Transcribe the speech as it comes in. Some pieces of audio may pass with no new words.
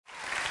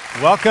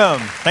Welcome.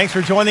 Thanks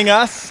for joining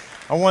us.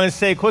 I want to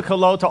say a quick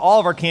hello to all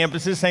of our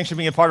campuses. Thanks for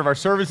being a part of our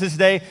services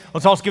today.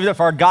 Let's also give it up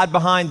for our God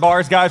Behind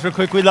Bars guys real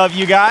quick. We love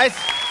you guys.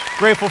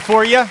 Grateful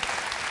for you.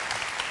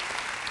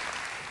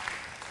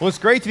 Well, it's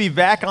great to be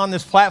back on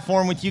this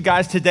platform with you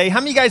guys today. How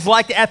many of you guys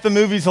liked At the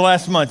Movies the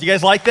last month? You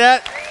guys like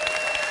that?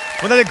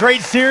 Wasn't that a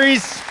great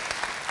series?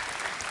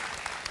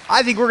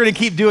 I think we're going to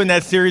keep doing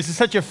that series. It's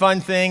such a fun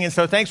thing, and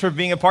so thanks for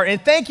being a part.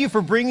 And thank you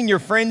for bringing your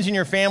friends and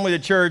your family to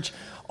church.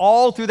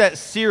 All through that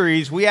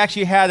series, we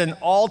actually had an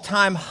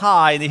all-time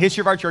high in the history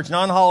of our church,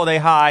 non-holiday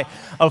high,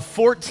 of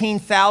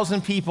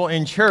 14,000 people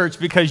in church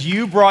because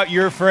you brought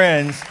your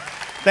friends.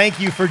 Thank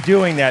you for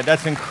doing that.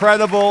 That's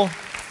incredible.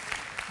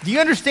 Do you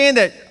understand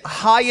that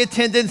high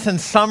attendance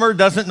and summer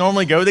doesn't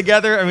normally go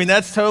together? I mean,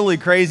 that's totally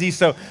crazy.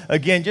 So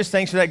again, just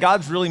thanks for that.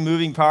 God's really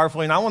moving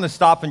powerfully. And I want to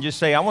stop and just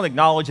say, I want to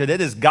acknowledge that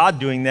it is God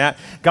doing that.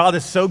 God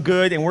is so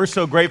good, and we're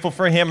so grateful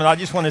for him. And I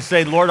just want to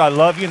say, Lord, I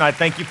love you, and I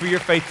thank you for your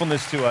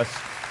faithfulness to us.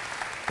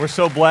 We're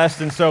so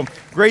blessed, and so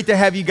great to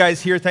have you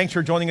guys here. Thanks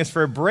for joining us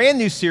for a brand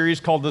new series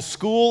called The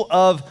School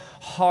of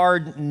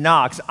Hard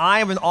Knocks.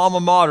 I am an alma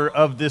mater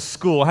of this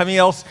school. How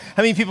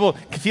many people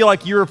feel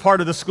like you're a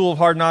part of the School of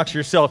Hard Knocks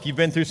yourself? You've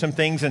been through some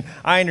things, and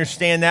I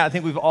understand that. I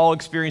think we've all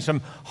experienced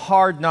some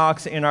hard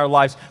knocks in our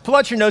lives. Pull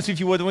out your notes if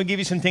you would. I want to give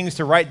you some things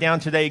to write down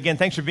today. Again,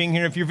 thanks for being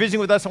here. If you're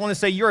visiting with us, I want to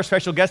say you're a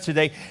special guest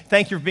today.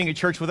 Thank you for being at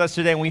church with us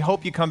today, and we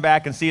hope you come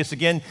back and see us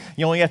again.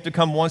 You only have to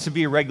come once to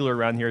be a regular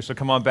around here, so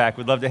come on back.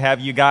 We'd love to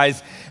have you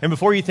guys. And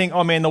before you think,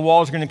 oh man, the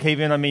walls are going to cave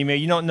in on me, man,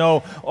 you don't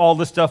know all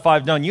the stuff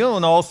I've done. You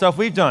don't know all the stuff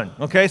we've done,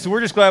 okay? So we're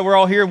just glad we're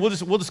all here. We'll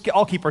just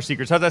all keep our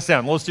secrets. How's that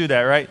sound? Let's do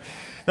that, right?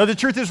 Now, the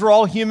truth is we're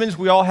all humans.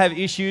 We all have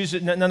issues.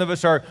 None of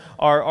us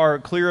are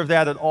clear of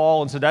that at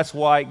all, and so that's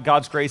why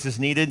God's grace is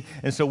needed,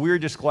 and so we're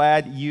just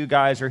glad you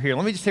guys are here.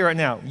 Let me just say right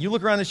now, you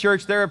look around the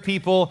church, there are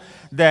people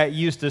that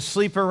used to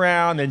sleep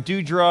around and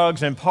do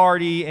drugs and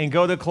party and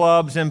go to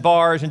clubs and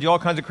bars and do all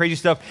kinds of crazy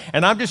stuff,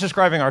 and I'm just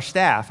describing our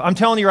staff. I'm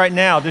telling you right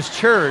now, this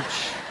church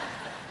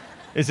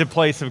is a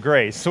place of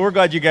grace. So we're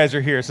glad you guys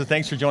are here. So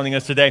thanks for joining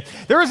us today.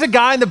 There was a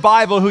guy in the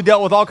Bible who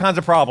dealt with all kinds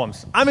of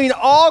problems. I mean,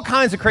 all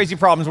kinds of crazy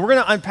problems. We're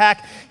going to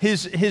unpack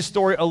his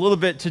story a little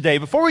bit today.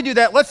 Before we do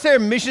that, let's say our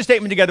mission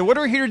statement together. What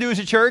are we here to do as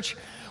a church?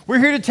 We're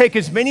here to take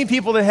as many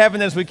people to heaven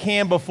as we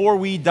can before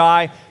we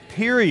die,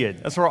 period.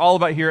 That's what we're all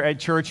about here at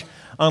Church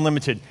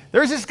Unlimited.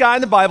 There's this guy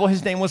in the Bible.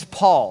 His name was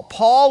Paul.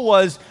 Paul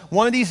was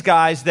one of these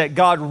guys that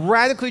God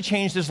radically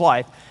changed his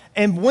life.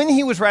 And when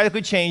he was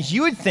radically changed,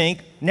 you would think,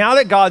 now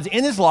that God's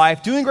in his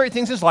life, doing great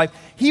things in his life,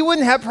 he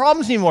wouldn't have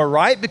problems anymore,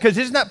 right? Because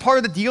isn't that part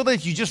of the deal that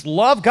if you just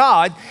love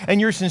God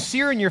and you're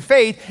sincere in your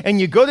faith and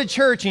you go to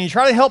church and you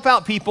try to help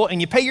out people and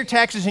you pay your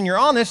taxes and you're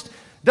honest,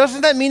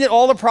 doesn't that mean that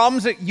all the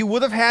problems that you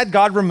would have had,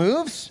 God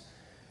removes?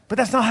 But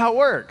that's not how it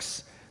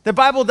works. The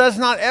Bible does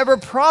not ever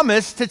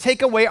promise to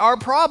take away our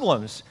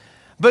problems.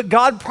 But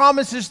God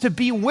promises to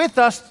be with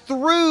us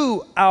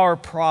through our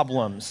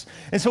problems.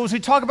 And so as we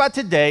talk about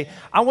today,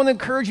 I want to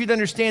encourage you to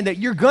understand that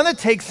you're going to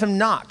take some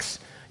knocks.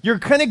 You're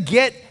going to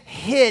get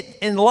hit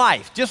in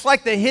life. Just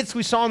like the hits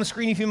we saw on the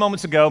screen a few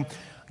moments ago,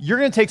 you're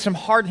going to take some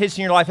hard hits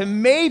in your life.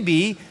 And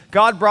maybe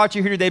God brought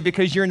you here today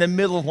because you're in the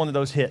middle of one of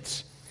those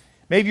hits.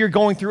 Maybe you're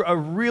going through a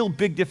real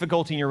big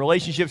difficulty in your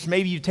relationships.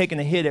 Maybe you've taken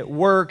a hit at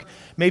work.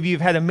 Maybe you've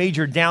had a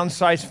major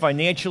downsize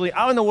financially.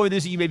 I don't know what it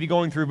is that you may be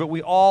going through, but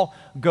we all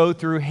go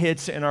through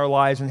hits in our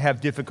lives and have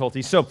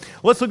difficulties. So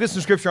let's look at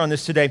some scripture on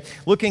this today.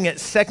 Looking at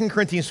 2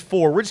 Corinthians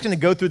 4. We're just going to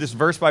go through this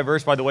verse by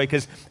verse, by the way,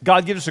 because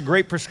God gives us a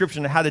great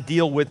prescription of how to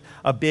deal with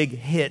a big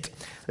hit.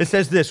 It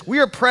says this: we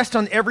are pressed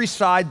on every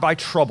side by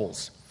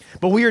troubles,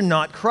 but we are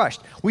not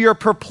crushed. We are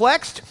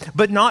perplexed,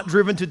 but not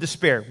driven to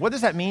despair. What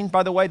does that mean,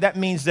 by the way? That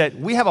means that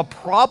we have a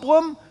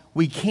problem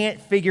we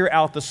can't figure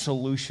out the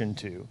solution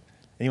to.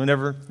 Anyone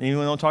know what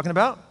I'm talking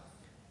about?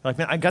 Like,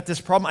 man, I got this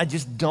problem. I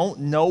just don't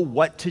know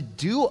what to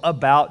do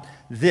about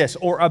this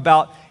or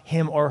about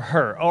him or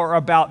her or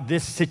about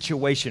this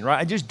situation, right?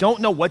 I just don't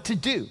know what to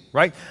do,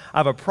 right? I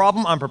have a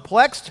problem. I'm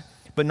perplexed,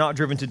 but not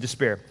driven to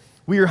despair.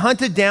 We are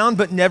hunted down,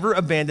 but never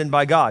abandoned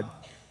by God.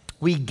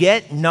 We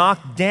get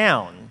knocked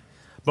down,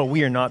 but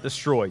we are not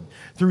destroyed.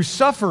 Through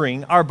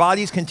suffering, our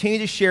bodies continue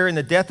to share in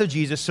the death of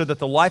Jesus so that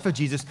the life of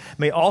Jesus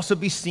may also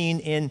be seen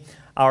in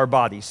our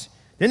bodies.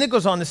 Then it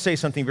goes on to say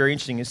something very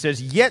interesting. It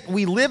says, yet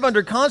we live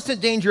under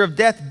constant danger of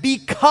death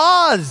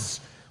because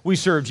we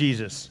serve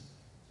Jesus.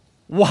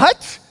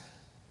 What?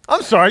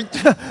 I'm sorry,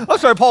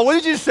 Paul, what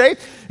did you say?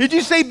 Did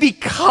you say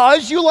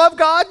because you love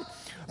God?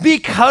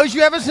 Because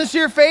you have a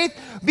sincere faith?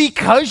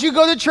 Because you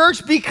go to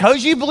church?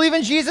 Because you believe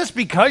in Jesus?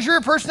 Because you're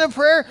a person of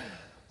prayer?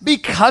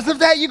 Because of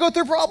that, you go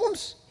through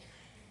problems?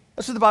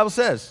 That's what the Bible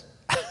says.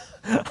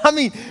 I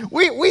mean,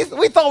 we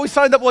thought we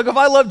signed up like, if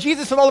I love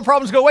Jesus and all the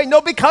problems go away.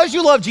 No, because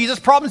you love Jesus,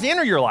 problems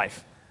enter your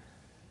life.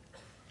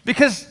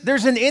 Because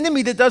there's an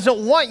enemy that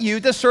doesn't want you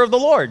to serve the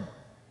Lord.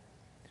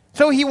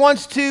 So he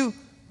wants to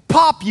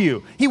pop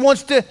you. He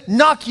wants to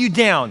knock you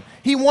down.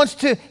 He wants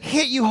to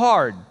hit you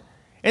hard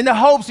in the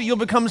hopes that you'll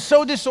become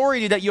so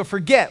disoriented that you'll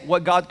forget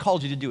what God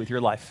called you to do with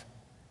your life.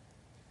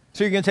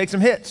 So you're going to take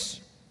some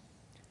hits.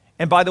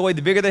 And by the way,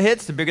 the bigger the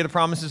hits, the bigger the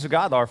promises of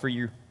God are for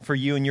you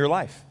in your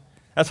life.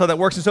 That's how that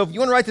works. And so if you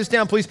want to write this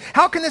down, please.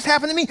 How can this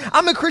happen to me?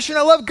 I'm a Christian.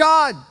 I love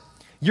God.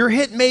 Your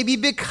hit may be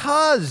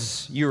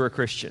because you're a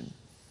Christian.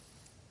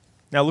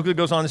 Now look what it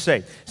goes on to say.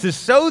 It says,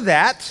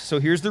 so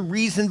here's the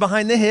reason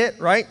behind the hit,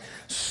 right?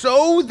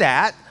 So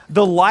that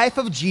the life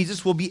of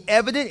Jesus will be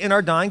evident in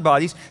our dying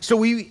bodies. So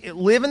we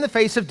live in the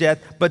face of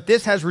death, but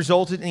this has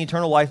resulted in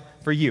eternal life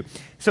for you.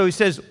 So he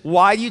says,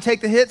 why do you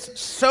take the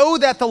hits? So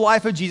that the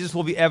life of Jesus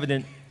will be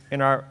evident in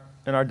our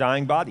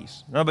dying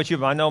bodies. I don't know about you,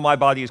 but I know my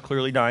body is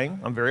clearly dying.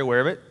 I'm very aware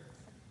of it.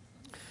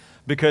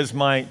 Because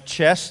my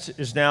chest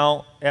is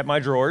now at my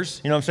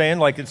drawers. You know what I'm saying?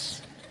 Like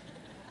it's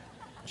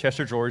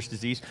chest or drawers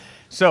disease.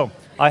 So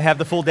I have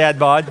the full dad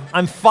bod.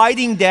 I'm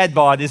fighting dad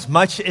bod as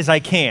much as I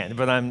can,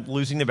 but I'm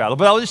losing the battle.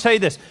 But I'll just tell you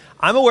this.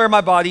 I'm aware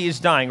my body is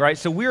dying, right?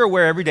 So we're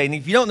aware every day. And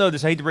if you don't know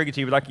this, I hate to break it to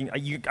you, but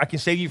I can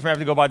save you from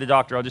having to go by the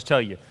doctor. I'll just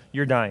tell you,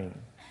 you're dying.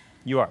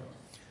 You are.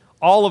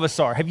 All of us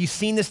are. Have you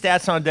seen the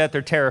stats on death?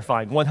 They're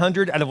terrifying.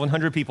 100 out of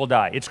 100 people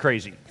die. It's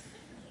crazy.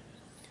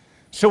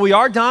 So we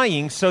are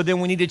dying, so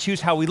then we need to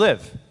choose how we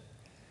live.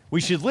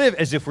 We should live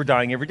as if we're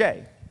dying every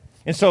day.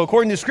 And so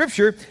according to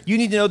Scripture, you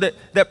need to know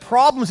that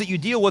problems that you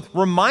deal with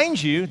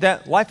remind you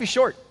that life is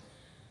short.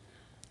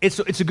 It's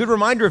a good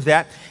reminder of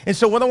that. And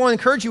so what I want to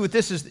encourage you with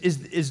this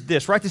is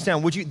this. Write this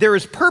down. There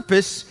is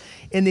purpose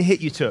in the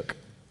hit you took.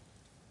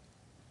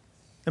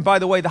 And by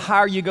the way, the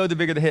higher you go, the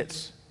bigger the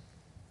hits.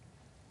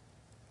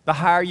 The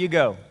higher you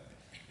go,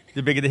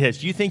 the bigger the hits.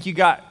 Do you think you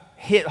got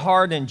hit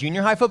hard in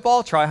junior high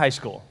football? Try high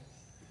school.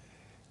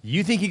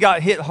 You think you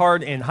got hit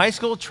hard in high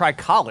school? Try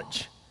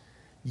college.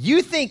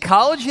 You think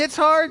college hits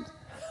hard?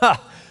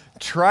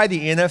 Try the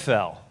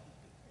NFL.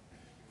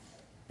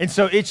 And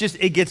so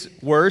it gets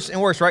worse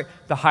and worse, right?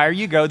 The higher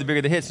you go, the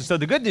bigger the hits. And so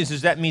the good news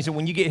is that means that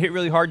when you get hit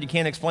really hard, you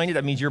can't explain it.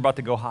 That means you're about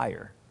to go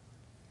higher.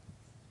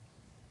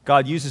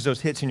 God uses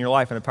those hits in your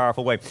life in a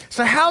powerful way.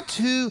 So how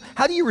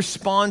do you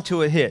respond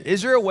to a hit?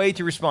 Is there a way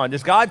to respond?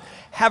 Does God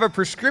have a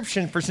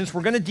prescription for, since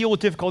we're going to deal with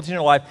difficulties in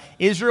our life,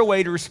 is there a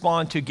way to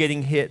respond to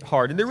getting hit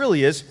hard? And there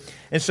really is.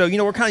 And so,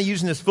 we're kind of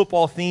using this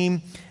football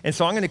theme, and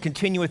so I'm going to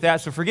continue with that.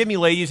 So forgive me,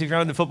 ladies, if you're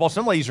not into football.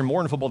 Some ladies are more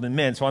into football than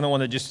men, so I don't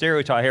want to just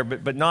stereotype here,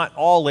 but not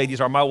all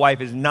ladies are. My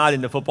wife is not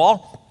into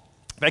football.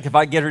 In fact, if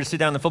I get her to sit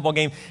down in the football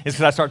game, it's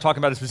because I start talking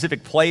about a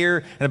specific player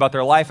and about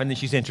their life, and then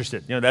she's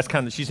interested.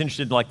 That's she's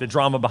interested in like the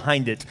drama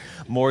behind it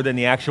more than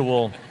the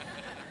actual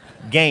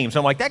game. So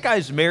I'm like, that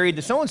guy's married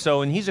to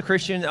so-and-so, and he's a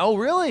Christian. Oh,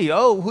 really?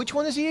 Oh, which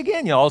one is he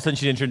again? All of a sudden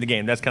she's interested in the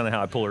game. That's kind of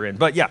how I pull her in.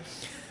 But yeah,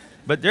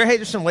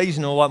 there's some ladies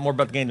who know a lot more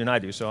about the game than I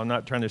do, so I'm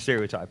not trying to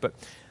stereotype. But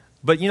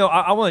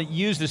I want to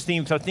use this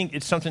theme because I think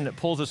it's something that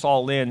pulls us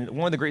all in.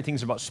 One of the great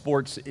things about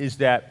sports is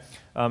that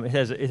it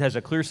has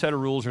a clear set of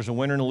rules. There's a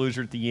winner and a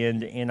loser at the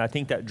end, and I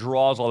think that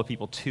draws a lot of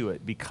people to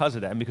it because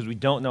of that, and because we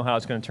don't know how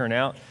it's going to turn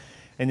out.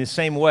 In the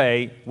same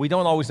way, we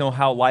don't always know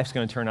how life's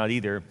going to turn out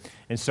either,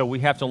 and so we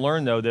have to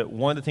learn, though, that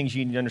one of the things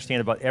you need to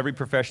understand about every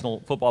professional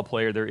football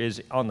player there is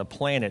on the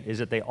planet is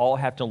that they all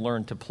have to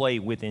learn to play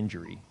with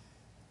injury.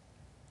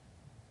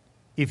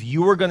 If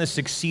you are going to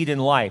succeed in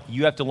life,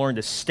 you have to learn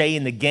to stay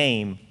in the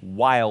game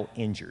while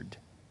injured.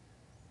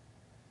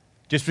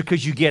 Just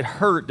because you get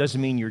hurt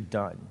doesn't mean you're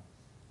done.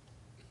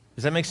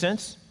 Does that make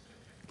sense?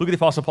 Look at the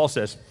Apostle Paul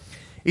says.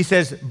 He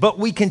says, but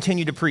we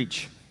continue to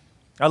preach.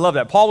 I love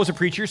that. Paul was a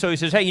preacher, so he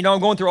says, hey, I'm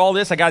going through all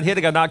this. I got hit,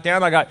 I got knocked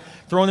down, I got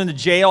thrown into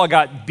jail, I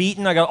got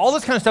beaten, I got all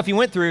this kind of stuff he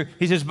went through.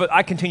 He says, but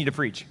I continue to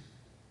preach.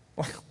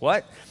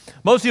 What?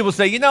 Most people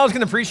say, I was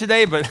going to preach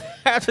today, but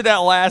after that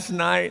last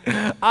night,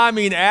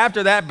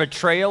 after that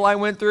betrayal I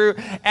went through,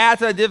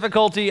 after that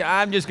difficulty,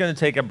 I'm just going to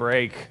take a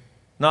break.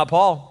 Not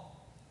Paul.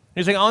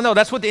 He's saying, oh no,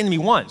 that's what the enemy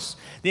wants.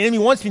 The enemy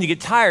wants me to get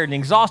tired and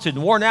exhausted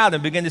and worn out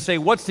and begin to say,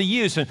 what's the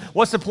use and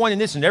what's the point in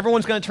this? And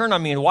everyone's going to turn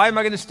on me and why am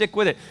I going to stick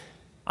with it?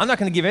 I'm not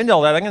going to give in to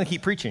all that. I'm going to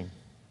keep preaching.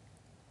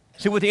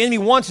 See, what the enemy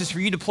wants is for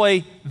you to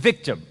play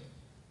victim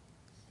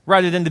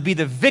rather than to be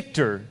the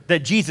victor that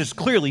Jesus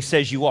clearly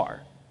says you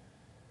are.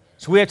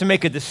 So we have to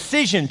make a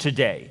decision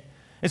today.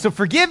 And so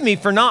forgive me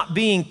for not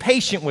being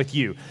patient with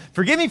you.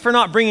 Forgive me for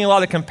not bringing a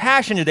lot of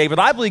compassion today, but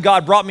I believe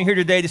God brought me here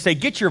today to say,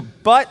 get your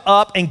butt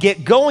up and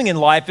get going in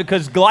life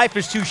because life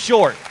is too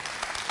short.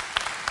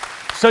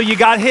 So you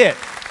got hit.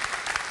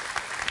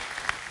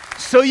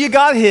 So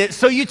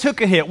you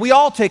took a hit. We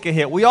all take a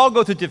hit. We all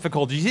go through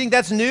difficulties. You think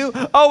that's new?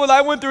 Oh, well,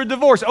 I went through a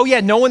divorce. Oh, yeah,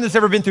 no one has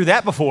ever been through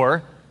that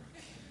before.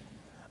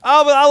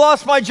 Oh, but I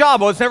lost my job.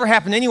 Well, it's never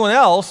happened to anyone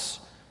else.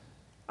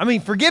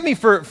 Forgive me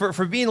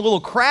for being a little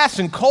crass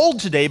and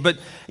cold today, but,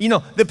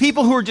 the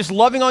people who are just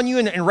loving on you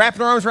and wrapping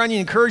their arms around you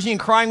and encouraging you and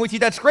crying with you,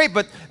 that's great,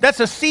 but that's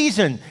a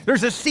season.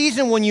 There's a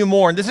season when you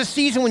mourn. There's a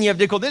season when you have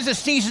difficulty. There's a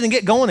season to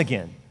get going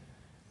again.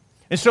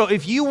 And so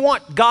if you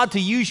want God to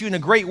use you in a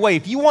great way,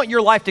 if you want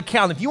your life to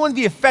count, if you want to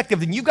be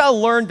effective, then you've got to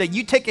learn that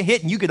you take a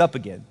hit and you get up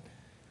again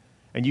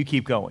and you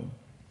keep going.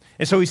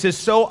 And so he says,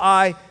 so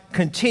I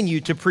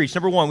continue to preach.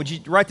 Number one, would you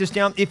write this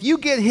down? If you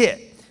get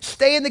hit,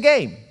 stay in the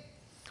game.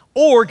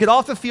 Or get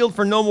off the field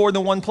for no more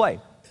than one play.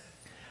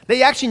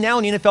 They actually now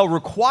in the NFL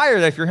require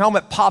that if your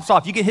helmet pops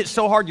off, you get hit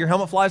so hard your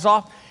helmet flies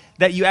off,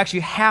 that you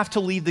actually have to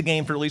leave the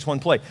game for at least one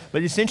play.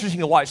 But it's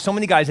interesting to watch. So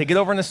many guys, they get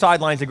over on the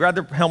sidelines, they grab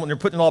their helmet, and they're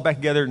putting it all back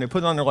together, and they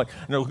put it on, and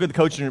they're looking at the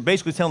coach, and they're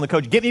basically telling the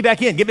coach, get me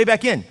back in, get me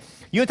back in.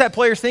 You know what that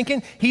player's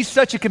thinking? He's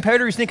such a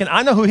competitor, he's thinking,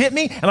 I know who hit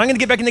me, and I'm going to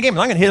get back in the game, and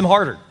I'm going to hit him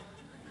harder.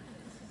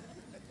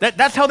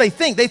 That's how they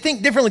think. They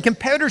think differently.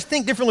 Competitors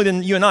think differently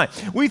than you and I.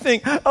 We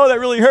think, oh,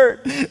 that really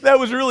hurt. That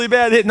was a really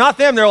bad hit. Not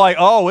them. They're like,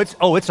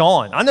 it's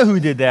on. I know who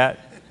did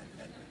that.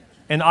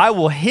 And I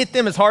will hit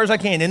them as hard as I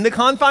can in the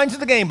confines of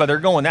the game, but they're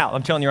going out.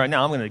 I'm telling you right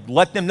now, I'm going to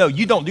let them know,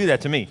 you don't do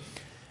that to me.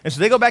 And so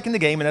they go back in the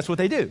game, and that's what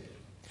they do.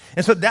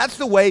 And so that's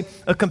the way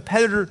a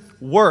competitor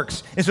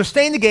works. And so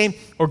stay in the game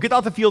or get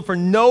off the field for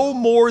no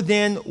more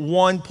than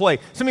one play.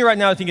 Some of you right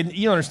now are thinking,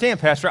 you don't understand,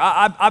 Pastor.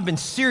 I've been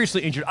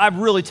seriously injured. I've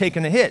really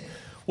taken a hit.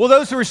 Well,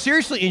 those who are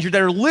seriously injured,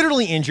 that are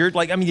literally injured,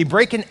 you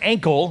break an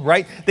ankle,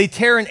 right? They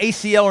tear an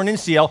ACL or an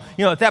MCL.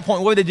 At that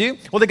point, what do they do?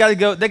 Well, they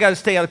got to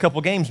stay out a couple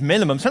games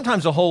minimum,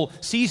 sometimes a whole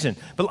season.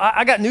 But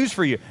I got news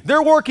for you.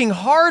 They're working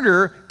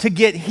harder to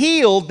get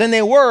healed than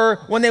they were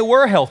when they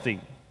were healthy.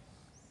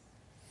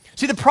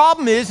 See, the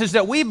problem is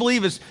that we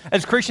believe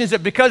as Christians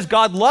that because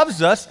God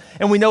loves us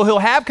and we know he'll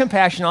have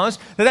compassion on us,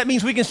 that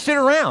means we can sit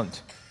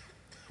around.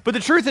 But the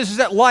truth is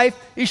that life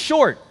is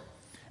short.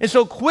 And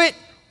so quit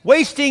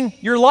wasting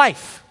your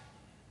life.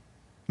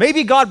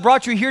 Maybe God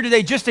brought you here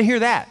today just to hear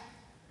that.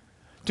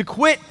 To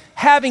quit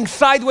having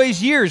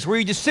sideways years where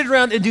you just sit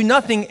around and do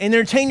nothing and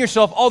entertain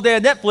yourself all day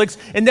on Netflix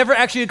and never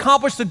actually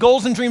accomplish the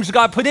goals and dreams that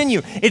God put in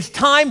you. It's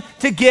time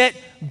to get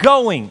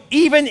going.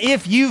 Even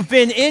if you've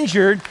been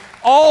injured,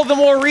 all the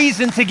more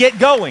reason to get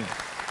going.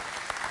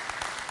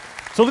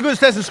 So look what it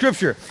says in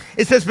Scripture.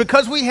 It says,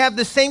 because we have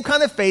the same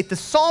kind of faith the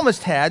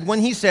psalmist had when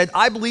he said,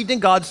 I believed in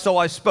God, so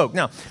I spoke.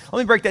 Now, let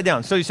me break that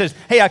down. So he says,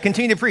 hey, I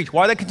continue to preach.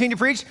 Why did I continue to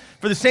preach?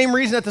 For the same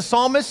reason that the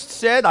psalmist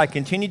said, I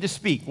continue to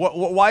speak.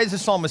 Why is the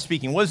psalmist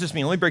speaking? What does this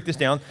mean? Let me break this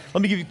down.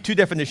 Let me give you two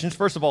definitions.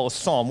 First of all, a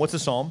psalm. What's a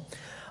psalm?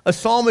 A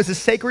psalm is a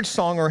sacred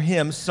song or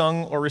hymn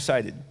sung or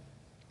recited.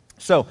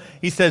 So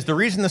he says the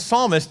reason the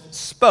psalmist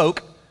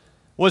spoke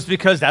was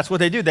because that's what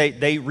they do.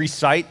 They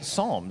recite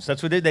psalms.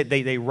 That's what they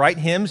do. They write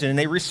hymns and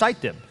they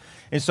recite them.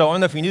 And so I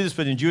don't know if you knew this,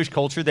 but in Jewish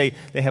culture, they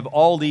have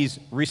all these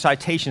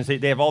recitations. They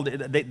have all.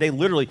 They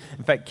literally,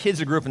 in fact, kids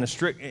that grow up in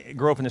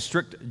a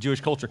strict Jewish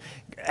culture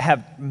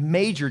have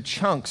major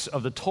chunks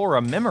of the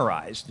Torah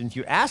memorized. And if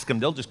you ask them,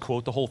 they'll just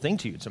quote the whole thing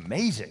to you. It's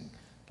amazing.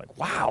 Like,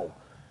 wow.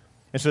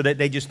 And so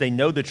they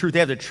know the truth. They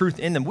have the truth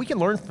in them. We can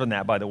learn from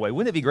that, by the way.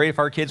 Wouldn't it be great if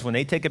our kids, when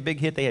they take a big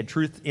hit, they had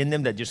truth in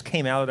them that just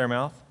came out of their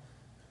mouth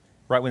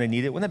right when they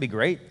need it? Wouldn't that be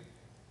great?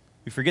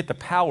 We forget the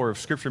power of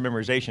Scripture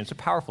memorization. It's a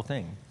powerful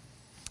thing.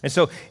 And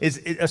so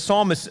a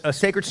psalm is a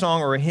sacred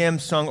song or a hymn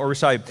sung or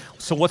recited.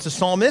 So what's a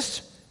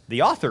psalmist?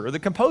 The author or the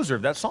composer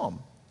of that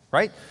psalm,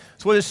 right?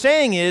 So what it's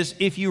saying is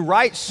if you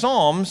write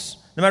psalms,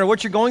 no matter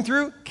what you're going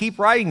through, keep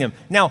writing them.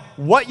 Now,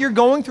 what you're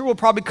going through will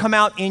probably come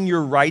out in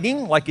your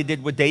writing like it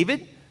did with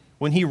David.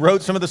 When he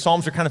wrote, some of the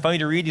Psalms are kind of funny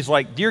to read. He's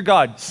like, dear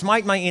God,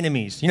 smite my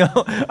enemies.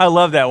 I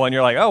love that one.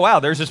 You're like, oh,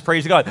 wow, there's this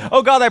praise to God.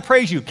 Oh, God, I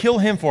praise you. Kill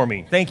him for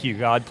me. Thank you,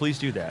 God. Please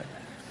do that.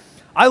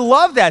 I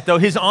love that, though,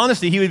 his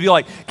honesty. He would be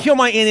like, kill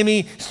my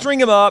enemy,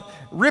 string him up,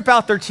 rip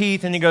out their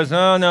teeth. And he goes,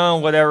 oh, no,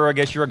 whatever. I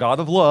guess you're a God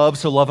of love,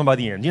 so love him by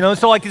the end.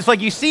 So it's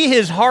like you see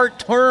his heart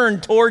turn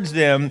towards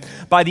them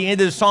by the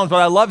end of the Psalms. But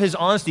I love his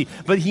honesty.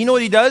 But you know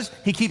what he does?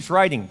 He keeps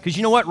writing. Because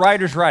you know what?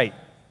 Writers write.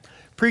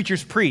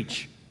 Preachers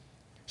preach.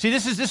 See,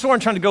 this is where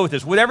I'm trying to go with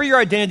this. Whatever your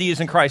identity is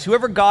in Christ,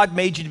 whoever God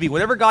made you to be,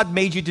 whatever God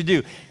made you to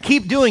do,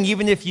 keep doing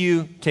even if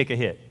you take a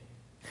hit.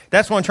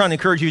 That's what I'm trying to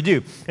encourage you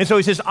to do. And so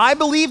he says, I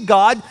believe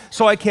God,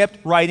 so I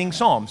kept writing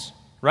Psalms,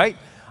 right?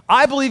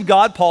 I believe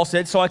God, Paul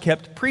said, so I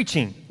kept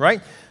preaching, right?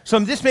 So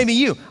this may be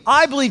you.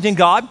 I believed in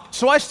God,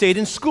 so I stayed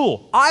in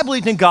school. I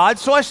believed in God,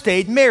 so I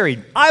stayed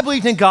married. I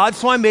believed in God,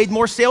 so I made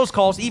more sales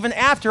calls even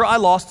after I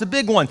lost the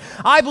big one.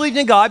 I believed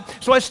in God,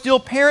 so I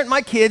still parent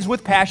my kids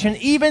with passion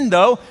even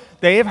though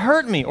they have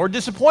hurt me or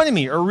disappointed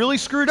me or really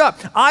screwed up.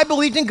 I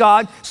believed in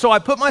God, so I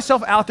put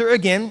myself out there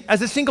again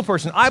as a single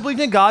person. I believed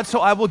in God,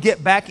 so I will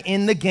get back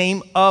in the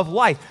game of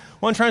life.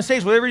 What I'm trying to say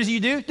is whatever it is you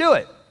do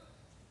it.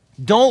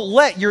 Don't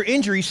let your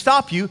injury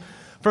stop you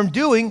from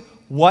doing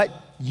what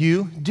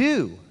you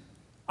do.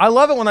 I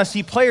love it when I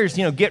see players,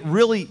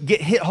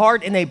 get hit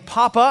hard and they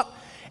pop up.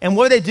 And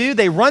what do?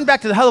 They run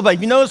back to the huddle. But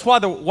if you notice why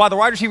the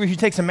wide receiver who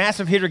takes a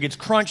massive hit or gets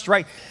crunched,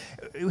 right?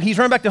 He's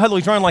running back to the huddle.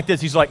 He's running like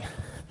this. He's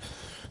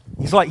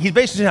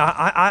basically saying,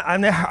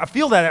 I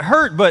feel that it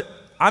hurt, but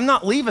I'm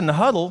not leaving the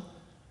huddle,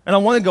 and I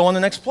want to go on the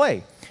next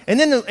play. And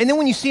then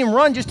when you see them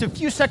run, just a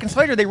few seconds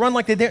later, they run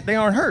like they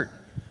aren't hurt.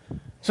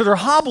 So they're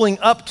hobbling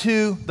up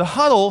to the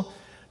huddle.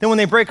 Then when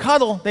they break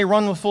huddle, they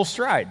run with full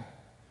stride.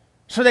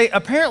 So they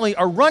apparently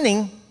are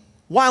running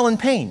while in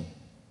pain.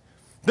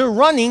 They're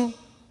running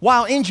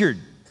while injured.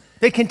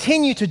 They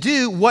continue to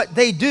do what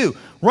they do.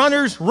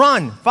 Runners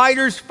run,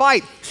 fighters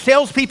fight,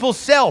 salespeople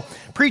sell,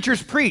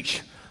 preachers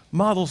preach.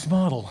 Models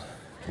model.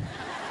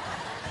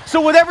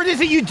 So whatever it is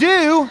that you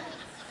do,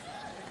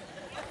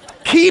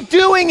 keep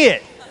doing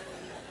it.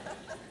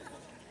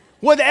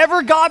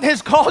 Whatever God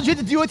has called you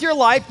to do with your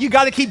life, you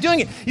got to keep doing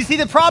it. You see,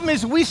 the problem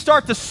is we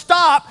start to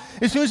stop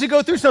as soon as we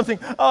go through something.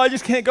 Oh, I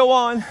just can't go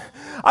on.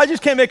 I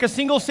just can't make a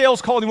single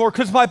sales call anymore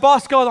because my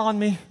boss got on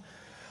me.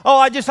 Oh,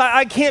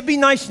 I can't be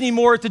nice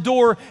anymore at the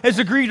door as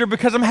a greeter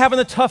because I'm having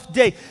a tough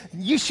day.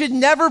 You should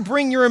never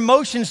bring your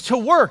emotions to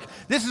work.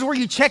 This is where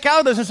you check out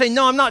of this and say,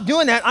 no, I'm not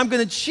doing that. I'm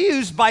going to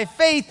choose by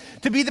faith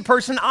to be the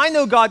person I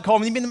know God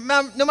called me to be,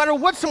 no matter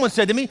what someone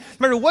said to me, no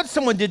matter what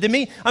someone did to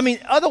me. I mean,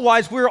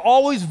 otherwise, we're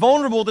always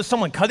vulnerable to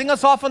someone cutting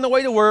us off on the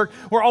way to work.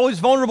 We're always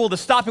vulnerable to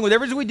stopping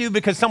whatever it is we do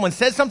because someone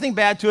says something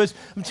bad to us.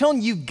 I'm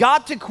telling you, you've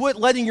got to quit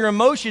letting your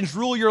emotions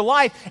rule your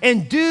life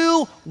and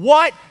do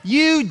what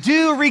you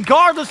do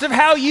regardless of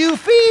how you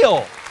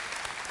feel.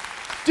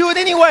 Do it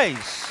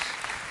anyways.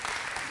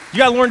 You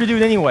got to learn to do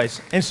it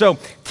anyways. And so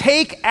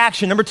take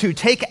action. Number 2,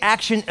 take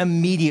action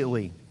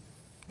immediately.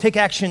 Take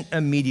action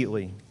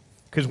immediately.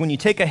 Because when you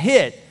take a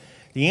hit,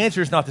 the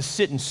answer is not to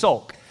sit and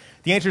sulk.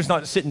 The answer is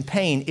not to sit in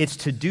pain. It's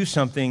to do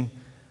something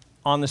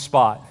on the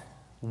spot.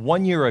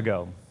 1 year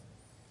ago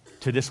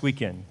to this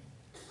weekend,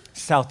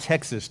 South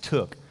Texas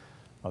took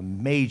a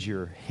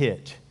major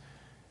hit.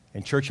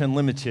 And Church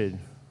Unlimited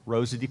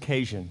rose to the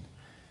occasion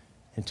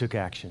and took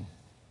action.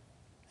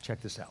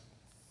 Check this out.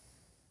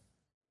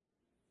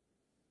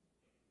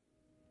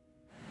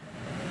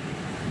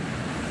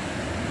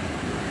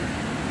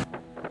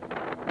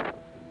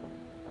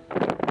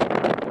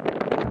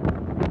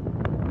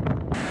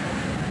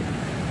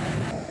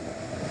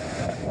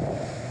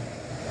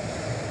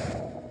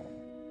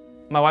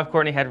 My wife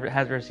Courtney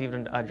has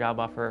received a job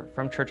offer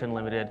from Church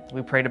Unlimited.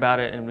 We prayed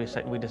about it and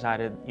we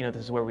decided, this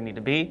is where we need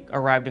to be.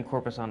 Arrived in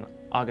Corpus on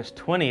August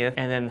 20th,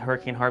 and then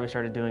Hurricane Harvey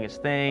started doing its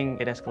thing.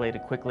 It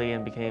escalated quickly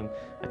and became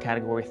a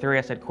Category 3.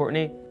 I said,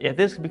 Courtney, if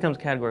this becomes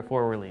Category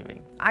 4, we're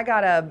leaving. I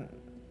got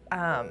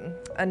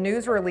a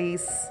news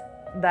release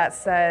that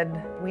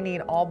said we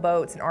need all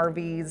boats and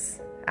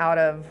RVs out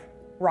of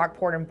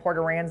Rockport and Port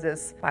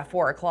Aransas by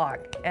 4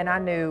 o'clock, and I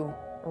knew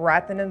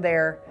right then and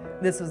there,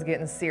 this was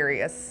getting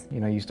serious.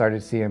 You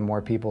started seeing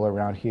more people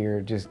around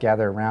here just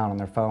gather around on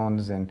their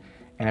phones and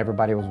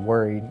everybody was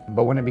worried.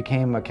 But when it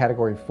became a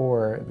Category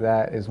 4,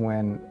 that is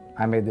when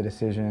I made the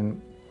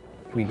decision,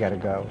 we gotta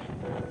go.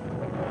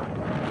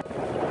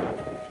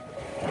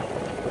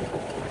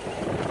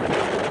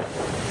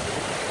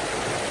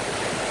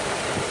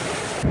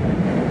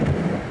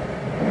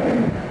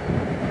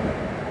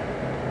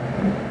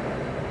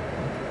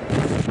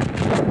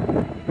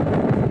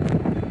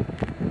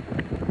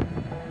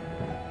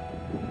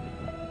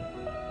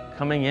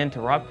 Coming into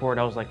Rockport,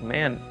 I was like,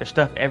 man, there's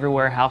stuff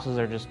everywhere. Houses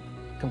are just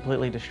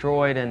completely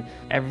destroyed and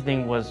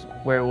everything was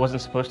where it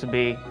wasn't supposed to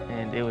be,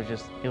 and it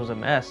was a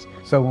mess.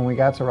 So when we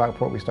got to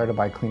Rockport, we started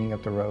by cleaning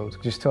up the roads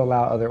just to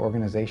allow other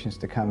organizations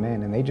to come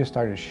in, and they just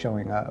started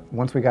showing up.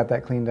 Once we got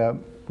that cleaned up,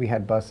 we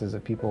had buses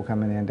of people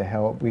coming in to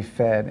help. We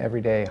fed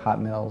every day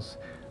hot meals.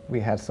 We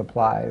had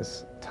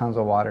supplies, tons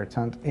of water,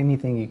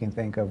 anything you can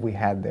think of, we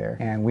had there.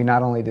 And we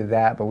not only did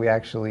that, but we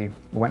actually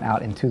went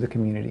out into the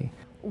community.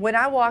 When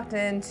I walked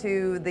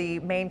into the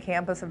main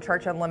campus of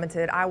Church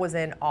Unlimited, I was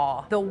in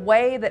awe. The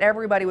way that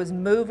everybody was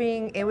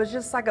moving, it was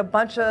just like a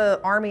bunch of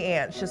army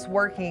ants just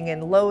working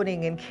and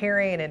loading and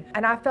carrying.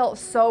 And I felt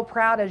so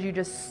proud as you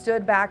just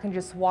stood back and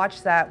just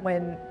watched that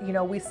when,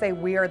 we say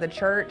we are the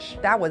church,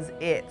 that was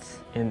it.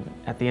 And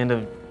at the end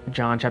of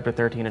John chapter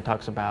 13, it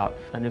talks about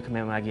a new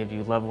commandment I give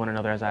you, love one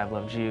another as I have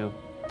loved you.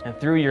 And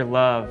through your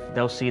love,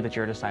 they'll see that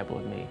you're a disciple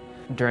of me.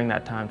 During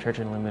that time, Church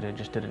Unlimited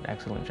just did an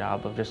excellent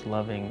job of just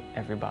loving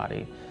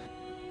everybody.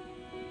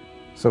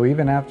 So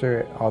even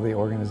after all the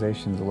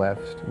organizations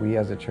left, we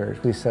as a church,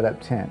 we set up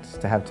tents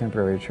to have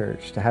temporary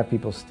church, to have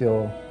people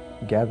still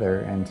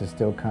gather and to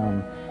still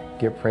come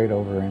get prayed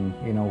over. And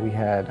we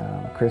had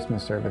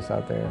Christmas service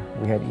out there.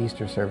 We had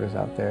Easter service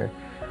out there.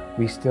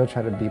 We still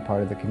try to be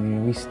part of the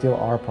community. We still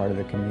are part of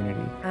the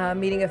community.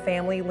 Meeting a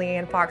family,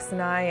 Leanne Fox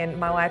and I, and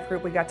my life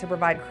group, we got to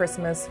provide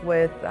Christmas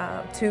with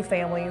 2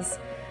 families,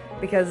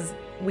 because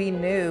we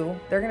knew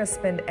they're going to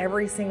spend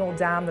every single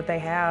dime that they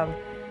have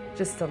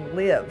just to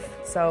live.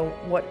 So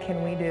what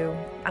can we do?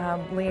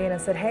 Leanna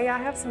said, hey, I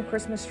have some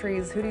Christmas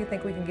trees. Who do you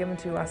think we can give them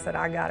to? I said,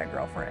 I got it,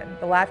 girlfriend.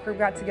 The life group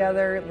got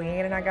together,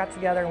 Leanne and I got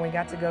together, and we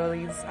got to go to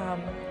these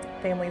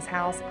families'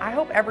 house. I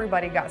hope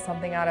everybody got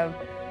something out of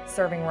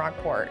serving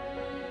Rockport.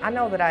 I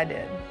know that I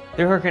did.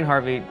 Through Hurricane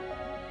Harvey,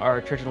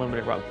 our Church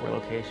Unlimited Rockport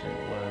location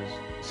was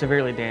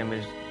severely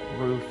damaged.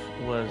 Roof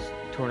was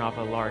torn off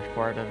a large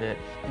part of it.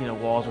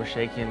 Walls were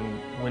shaking,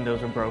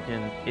 windows were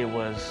broken. It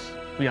was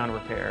beyond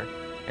repair.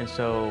 And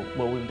so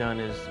what we've done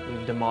is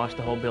we've demolished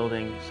the whole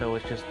building, so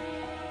it's just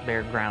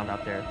bare ground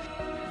out there.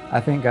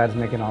 I think God's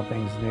making all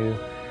things new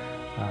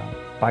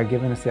by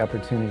giving us the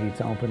opportunity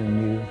to open a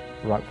new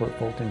Rockport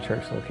Fulton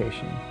Church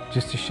location,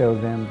 just to show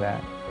them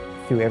that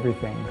through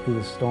everything, through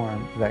the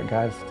storm, that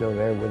God's still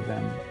there with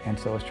them, and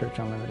so is Church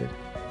Unlimited.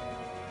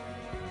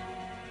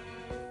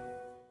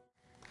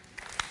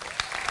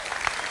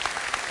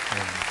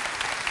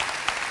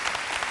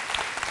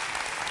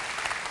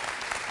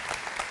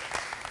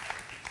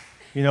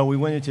 You know, we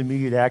went into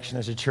immediate action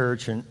as a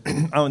church, and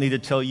I don't need to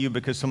tell you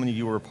because so many of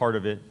you were a part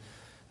of it,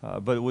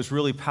 but it was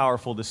really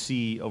powerful to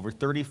see over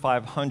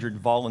 3,500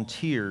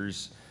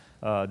 volunteers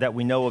that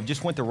we know of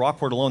just went to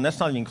Rockport alone.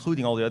 That's not even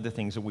including all the other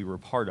things that we were a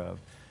part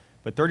of.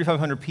 But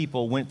 3,500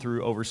 people went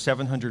through over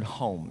 700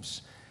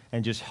 homes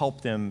and just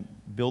helped them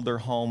build their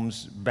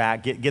homes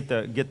back, get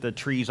the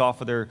trees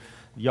off of their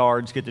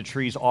yards, get the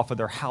trees off of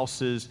their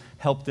houses,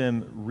 help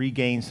them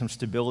regain some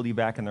stability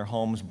back in their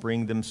homes,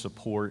 bring them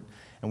support.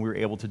 And we were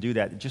able to do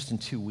that just in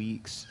 2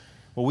 weeks.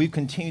 Well, we've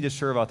continued to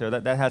serve out there.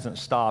 That hasn't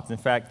stopped. In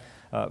fact,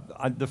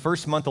 the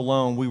first month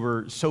alone, we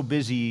were so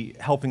busy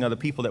helping other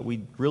people that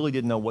we really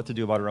didn't know what to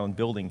do about our own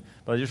building.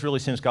 But I just really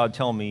sensed God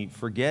telling me,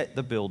 forget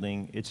the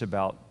building. It's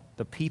about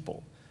the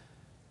people.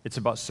 It's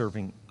about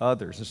serving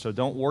others. And so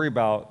don't worry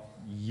about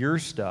your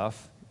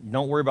stuff.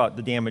 Don't worry about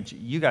the damage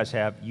you guys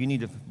have. You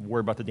need to worry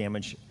about the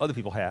damage other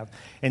people have.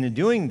 And in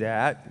doing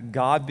that,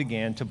 God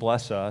began to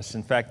bless us.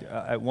 In fact,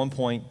 at one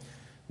point,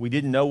 we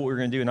didn't know what we were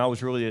going to do, and I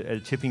was really at a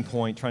tipping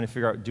point trying to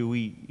figure out, do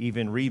we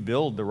even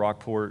rebuild the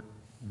Rockport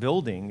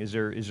building? Is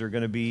there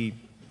going to be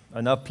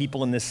enough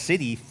people in this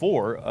city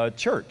for a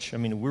church? I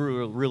mean, we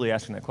were really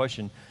asking that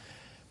question.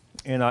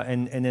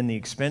 And then the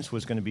expense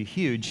was going to be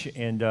huge.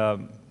 And I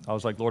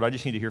was like, Lord, I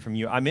just need to hear from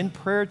you. I'm in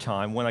prayer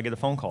time when I get a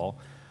phone call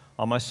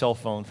on my cell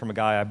phone from a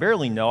guy I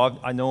barely know.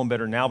 I know him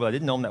better now, but I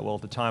didn't know him that well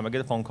at the time. I get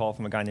a phone call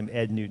from a guy named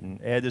Ed Newton.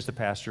 Ed is the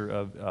pastor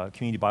of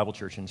Community Bible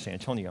Church in San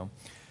Antonio.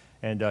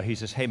 And he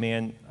says, hey,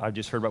 man, I've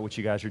just heard about what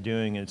you guys are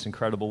doing, and it's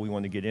incredible. We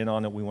want to get in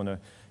on it. We want to,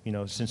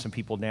 send some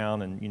people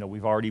down, and,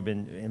 we've already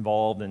been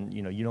involved, and,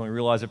 you don't even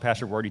realize it,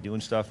 Pastor, we're already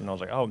doing stuff. And I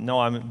was like, oh, no,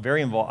 I'm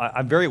very involved.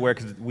 I'm very aware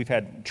because we've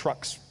had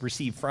trucks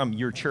received from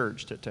your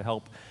church to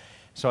help.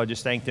 So I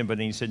just thanked him, but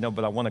then he said, no,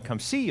 but I want to come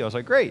see you. I was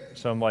like, great.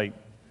 So I'm like,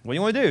 what do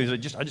you want to do? He's like,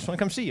 I just want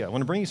to come see you. I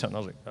want to bring you something. I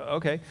was like,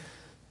 okay.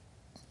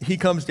 He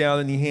comes down,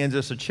 and he hands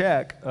us a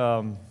check.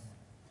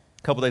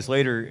 A couple days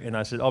later, and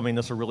I said, oh, man,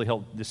 this will really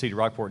help the city of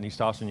Rockport. And he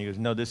stops and he goes,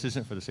 no, this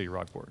isn't for the city of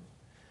Rockport.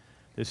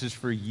 This is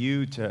for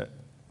you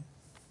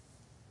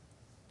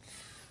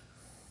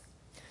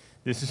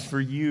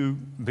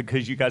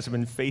because you guys have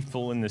been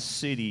faithful in the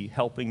city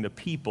helping the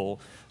people,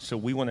 so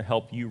we want to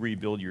help you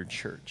rebuild your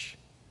church.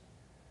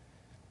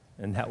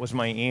 And that was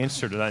my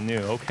answer that I knew.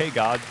 Okay,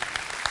 God,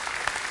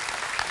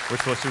 we're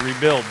supposed to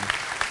rebuild.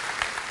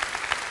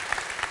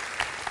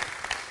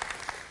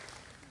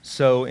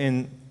 So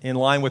in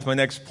line with my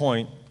next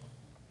point,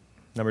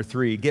 number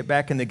 3, get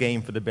back in the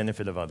game for the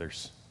benefit of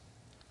others.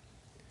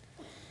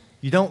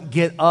 You don't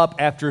get up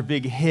after a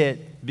big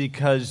hit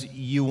because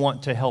you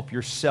want to help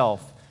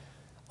yourself.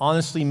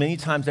 Honestly, many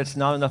times that's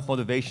not enough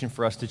motivation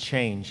for us to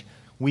change.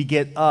 We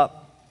get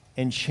up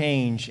and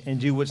change and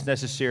do what's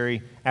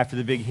necessary after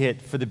the big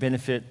hit for the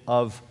benefit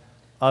of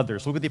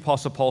others. Look what the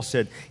Apostle Paul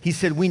said. He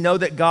said, we know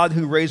that God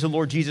who raised the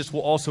Lord Jesus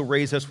will also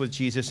raise us with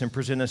Jesus and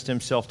present us to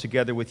himself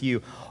together with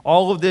you.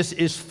 All of this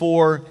is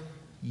for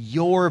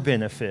your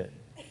benefit.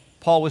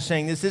 Paul was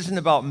saying, this isn't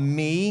about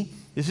me.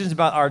 This isn't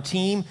about our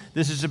team.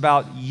 This is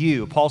about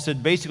you. Paul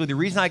said, basically, the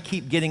reason I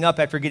keep getting up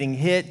after getting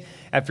hit,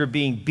 after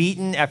being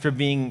beaten, after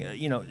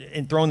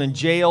being, thrown in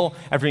jail,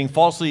 after being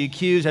falsely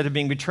accused, after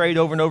being betrayed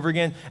over and over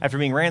again, after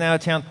being ran out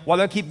of town, why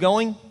do I keep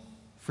going?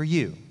 For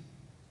you.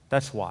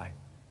 That's why.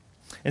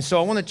 And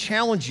so I want to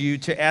challenge you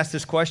to ask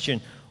this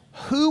question: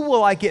 who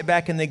will I get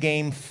back in the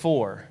game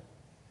for?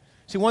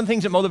 See, one of the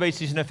things that motivates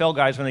these NFL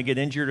guys when they get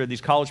injured, or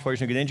these college players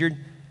when they get injured,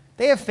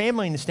 they have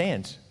family in the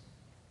stands.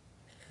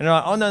 And they're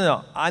like, oh,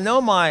 no. I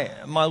know my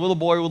little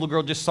boy or little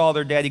girl just saw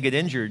their daddy get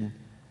injured,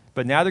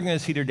 but now they're going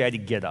to see their daddy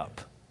get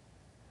up.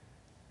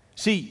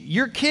 See,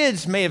 your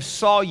kids may have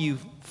saw you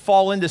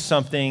fall into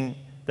something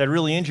that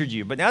really injured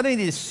you, but now they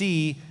need to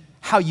see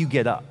how you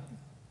get up.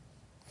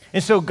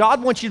 And so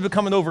God wants you to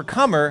become an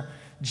overcomer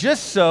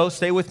just so,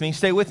 stay with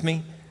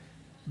me,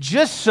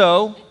 just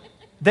so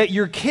that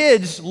your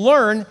kids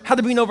learn how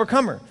to be an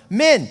overcomer.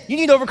 Men, you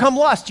need to overcome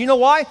lust. You know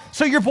why?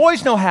 So your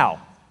boys know how.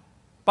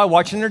 By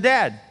watching their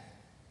dad.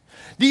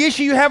 The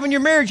issue you have in your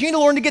marriage, you need to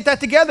learn to get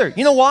that together.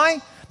 You know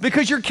why?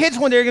 Because your kids,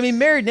 when they're going to be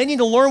married, they need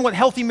to learn what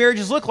healthy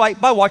marriages look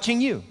like by watching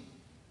you.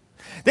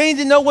 They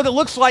need to know what it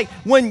looks like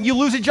when you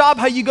lose a job,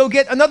 how you go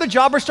get another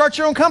job or start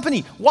your own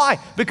company. Why?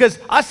 Because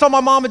I saw my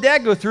mom and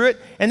dad go through it,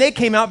 and they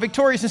came out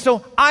victorious. And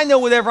so I know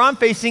whatever I'm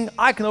facing,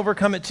 I can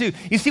overcome it too.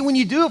 You see, when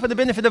you do it for the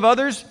benefit of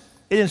others,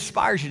 it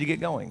inspires you to get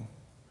going.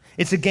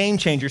 It's a game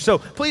changer. So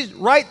please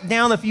write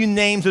down a few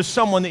names of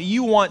someone that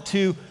you want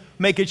to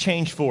make a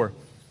change for.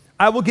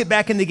 I will get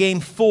back in the game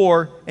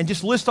for, and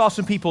just list off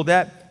some people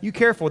that you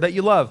care for, that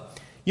you love.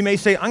 You may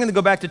say, I'm going to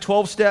go back to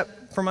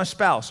 12-step for my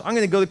spouse. I'm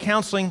going to go to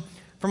counseling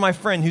for my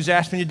friend who's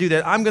asked me to do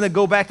that. I'm going to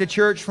go back to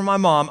church for my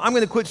mom. I'm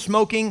going to quit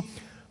smoking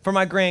for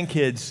my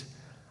grandkids.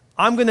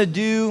 I'm going to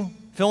do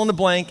fill in the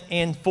blank,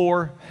 and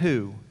for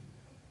who?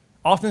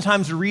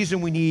 Oftentimes the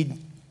reason we need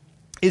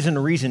isn't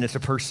a reason, it's a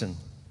person.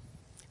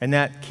 And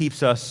that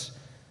keeps us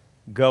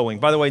going.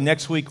 By the way,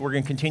 next week we're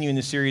going to continue in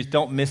this series.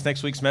 Don't miss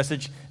next week's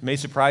message. It may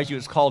surprise you.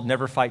 It's called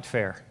Never Fight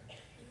Fair.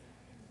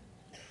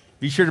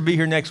 Be sure to be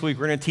here next week.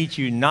 We're going to teach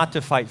you not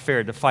to fight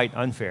fair, to fight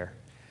unfair,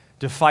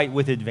 to fight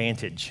with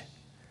advantage.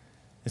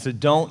 And so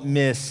don't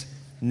miss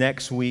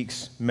next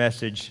week's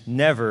message.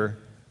 Never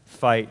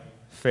fight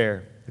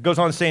fair. It goes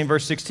on to say in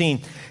verse 16,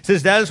 it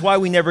says, that is why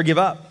we never give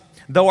up.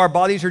 Though our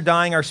bodies are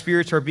dying, our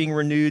spirits are being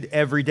renewed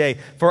every day.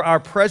 For our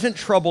present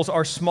troubles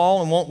are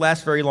small and won't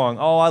last very long.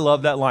 Oh, I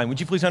love that line. Would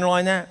you please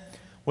underline that?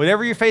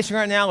 Whatever you're facing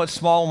right now, it's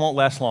small and won't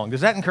last long.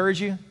 Does that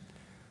encourage you?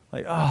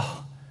 Like,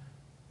 oh,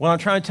 what I'm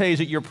trying to tell you is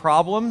that your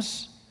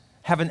problems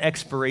have an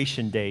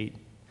expiration date,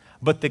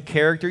 but the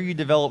character you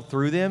develop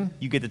through them,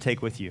 you get to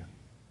take with you.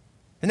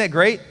 Isn't that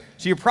great?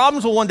 So your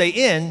problems will one day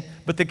end,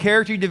 but the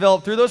character you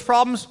develop through those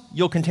problems,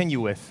 you'll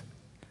continue with.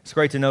 It's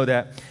great to know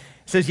that.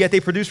 It says, yet they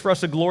produce for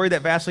us a glory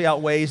that vastly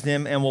outweighs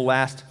them and will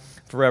last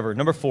forever.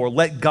 Number 4,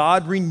 let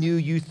God renew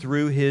you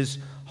through his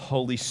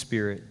Holy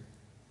Spirit.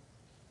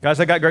 Guys,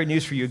 I got great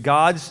news for you.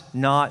 God's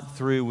not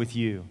through with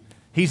you.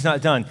 He's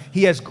not done.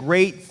 He has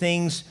great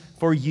things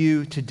for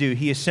you to do.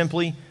 He is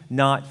simply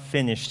not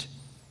finished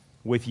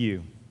with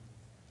you.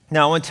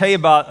 Now, I want to tell you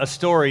about a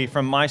story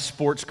from my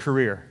sports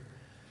career,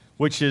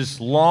 which is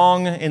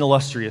long and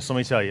illustrious, let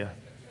me tell you.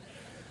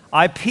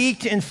 I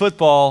peaked in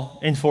football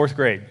in 4th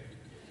grade.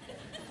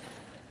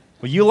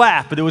 Well, you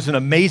laugh, but it was an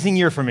amazing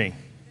year for me.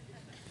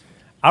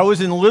 I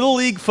was in Little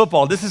League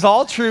football. This is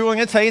all true. I'm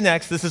going to tell you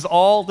next. This is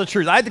all the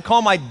truth. I had to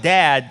call my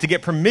dad to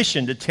get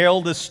permission to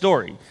tell this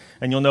story,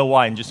 and you'll know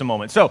why in just a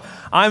moment. So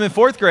I'm in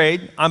 4th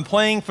grade. I'm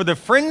playing for the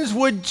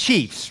Friendswood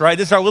Chiefs, right?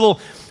 This is our little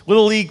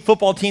league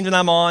football team that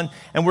I'm on,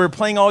 and we're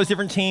playing all these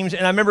different teams.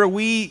 And I remember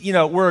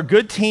we're a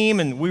good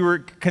team, and we were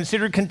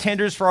considered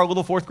contenders for our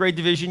little 4th grade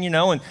division,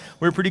 and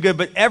we were pretty good.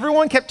 But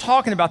everyone kept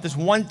talking about this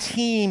one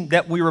team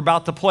that we were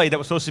about to play that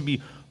was supposed to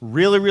be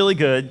really, really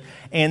good.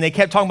 And they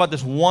kept talking about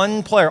this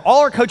one player. All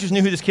our coaches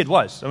knew who this kid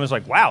was. I was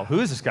like, wow, who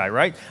is this guy,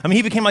 right? I mean,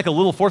 he became like a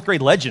little 4th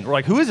grade legend. We're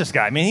like, who is this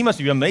guy? Man, he must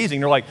be amazing.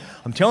 They're like,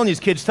 I'm telling you, this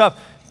kid's tough.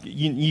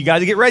 You got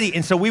to get ready.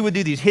 And so we would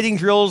do these hitting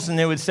drills, and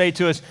they would say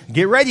to us,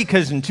 get ready,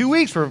 because in 2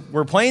 weeks,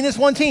 we're playing this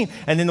one team.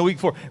 And then the week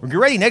before, get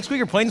ready, next week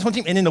we're playing this one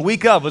team. And then the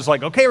week of was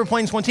like, okay, we're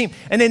playing this one team.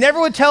 And they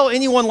never would tell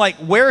anyone like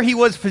where he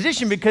was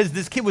positioned, because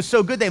this kid was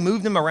so good. They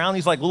moved him around.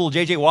 He's like little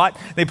J.J. Watt.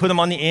 They put him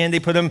on the end.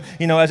 They put him,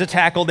 as a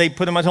tackle. They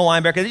put him as a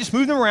linebacker. They just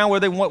moved him around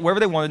wherever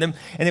they wanted him.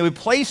 And they would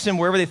place him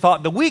wherever they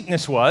thought the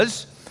weakness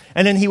was.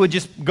 And then he would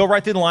just go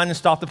right through the line and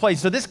stop the play.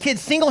 So this kid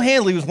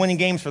single-handedly was winning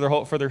games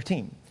for their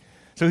team.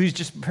 So he's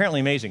just apparently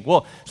amazing.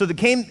 Well, so the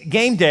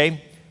game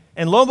day,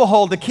 and lo and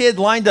behold, the kid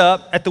lined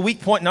up at the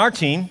weak point in our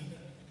team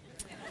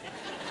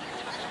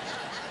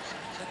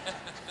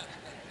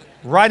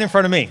right in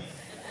front of me.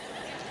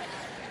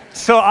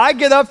 So I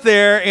get up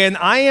there, and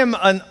I am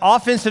an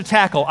offensive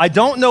tackle. I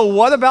don't know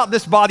what about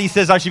this body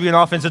says I should be an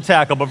offensive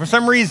tackle, but for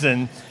some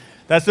reason,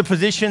 that's the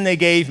position they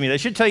gave me. They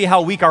should tell you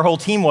how weak our whole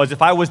team was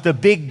if I was the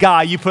big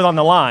guy you put on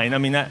the line. I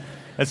mean,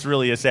 that's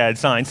really a sad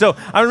sign. So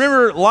I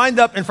remember lined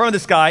up in front of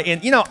this guy, and,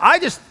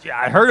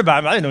 I heard about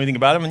him. I didn't know anything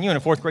about him. And, in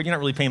 4th grade, you're not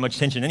really paying much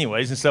attention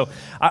anyways. And so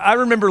I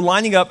remember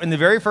lining up in the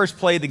very first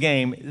play of the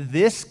game.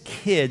 This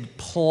kid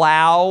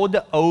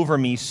plowed over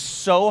me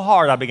so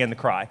hard I began to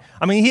cry.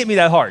 I mean, he hit me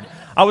that hard.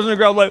 I was on the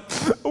ground like,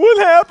 what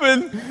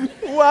happened?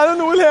 Well, I don't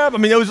know what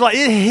happened. I mean, it was like,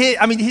 he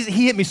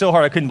hit me so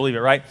hard I couldn't believe it,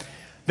 right?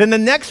 Then the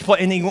next play,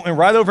 and he went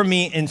right over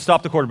me and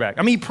stopped the quarterback.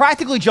 I mean, he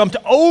practically jumped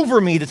over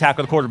me to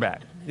tackle the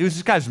quarterback.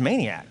 This guy's a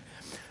maniac.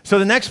 So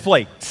the next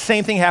play,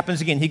 same thing happens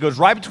again. He goes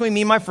right between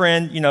me and my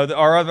friend,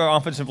 our other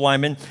offensive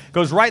lineman,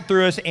 goes right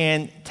through us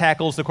and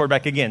tackles the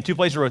quarterback again. 2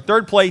 plays in a row.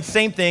 Third play,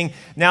 same thing.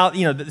 Now,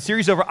 the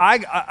series over. I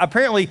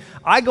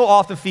go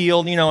off the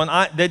field,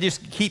 and they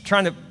just keep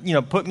trying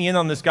to, put me in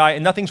on this guy,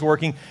 and nothing's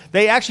working.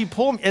 They actually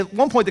pull me. At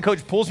one point, the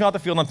coach pulls me off the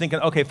field, and I'm thinking,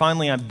 okay,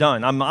 finally I'm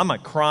done. I'm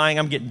like crying.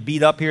 I'm getting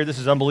beat up here. This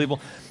is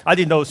unbelievable. I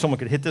didn't know someone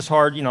could hit this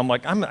hard. I'm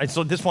like,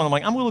 so this one, I'm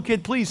like, I'm a little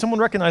kid. Please,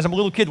 someone recognize I'm a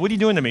little kid. What are you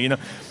doing to me?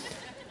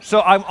 So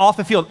I'm off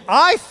the field.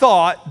 I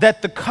thought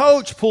that the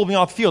coach pulled me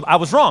off the field. I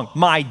was wrong.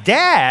 My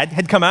dad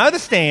had come out of the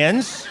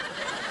stands.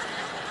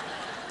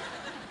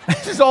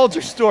 This is all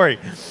true story.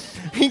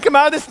 He come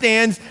out of the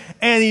stands,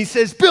 and he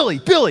says, Billy.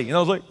 And I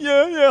was like,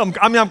 yeah.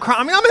 I'm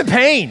crying. I'm in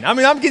pain. I'm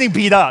getting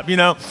beat up,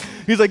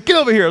 He's like, get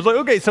over here. I was like,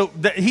 okay. So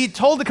he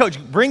told the coach,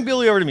 bring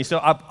Billy over to me.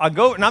 So I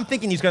go, and I'm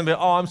thinking he's going to be,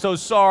 oh, I'm so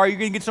sorry. You're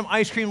going to get some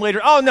ice cream later.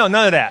 Oh, no,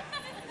 none of that.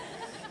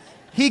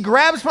 He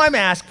grabs my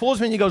mask, pulls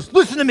me, and he goes,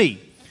 listen to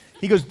me.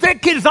 He goes,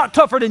 that kid is not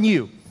tougher than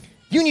you.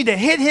 You need to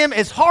hit him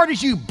as hard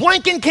as you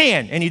blanking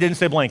can. And he didn't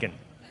say blanking.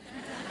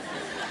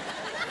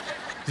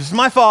 This is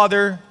my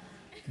father,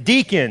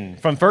 Deacon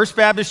from First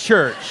Baptist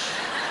Church.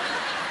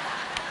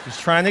 He's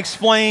trying to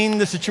explain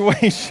the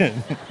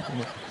situation.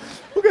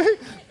 Okay.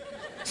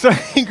 So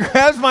he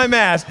grabs my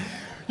mask.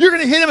 You're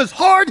going to hit him as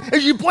hard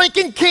as you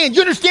blanking can.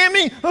 You understand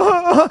me?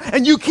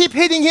 And you keep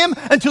hitting him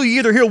until you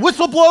either hear a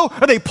whistle blow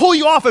or they pull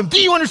you off him.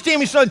 Do you understand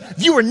me, son?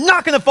 You are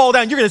not going to fall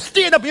down. You're going to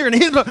stand up and you're going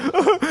to hit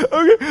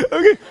him.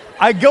 Okay.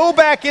 I go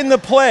back in the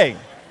play.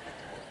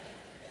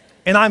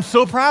 And I'm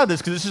so proud of this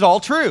because this is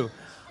all true.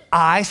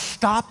 I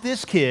stopped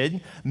this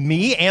kid,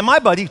 me and my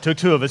buddy, took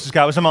 2 of us. This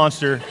guy was a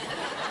monster.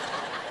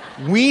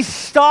 We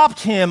stopped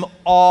him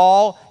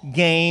all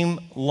game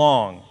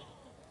long.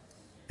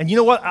 And you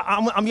know what?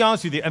 I'm be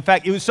honest with you. In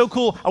fact, it was so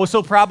cool. I was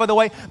so proud, by the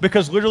way,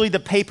 because literally the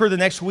paper the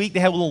next week, they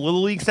had a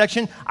Little League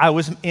section. I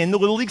was in the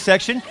Little League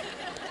section.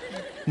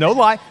 No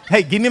lie.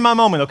 Hey, give me my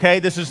moment, okay?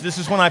 This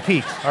is when I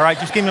peaked, all right?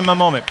 Just give me my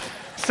moment.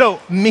 So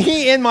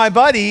me and my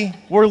buddy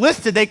were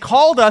listed. They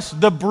called us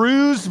the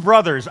Bruise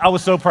Brothers. I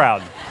was so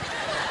proud.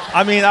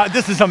 I mean,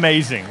 this is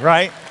amazing,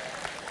 right?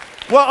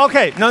 Well,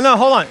 okay. No,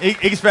 hold on. It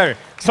gets better.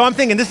 So I'm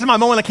thinking, this is my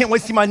moment. I can't wait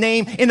to see my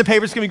name in the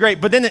paper. It's going to be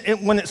great. But then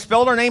when it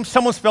spelled our name,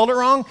 someone spelled it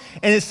wrong,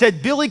 and it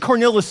said Billy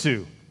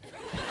Cornelisu.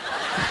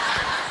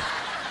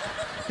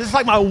 This is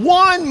like my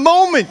one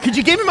moment. Could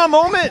you give me my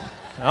moment?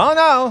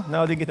 Oh,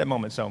 no, I didn't get that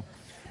moment. So,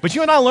 but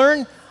you know what I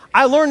learned?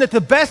 I learned that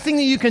the best thing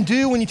that you can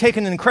do when you take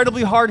an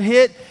incredibly hard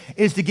hit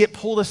is to get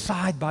pulled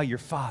aside by your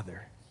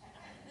Father.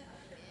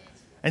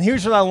 And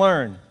here's what I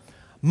learned.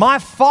 My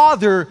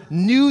Father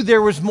knew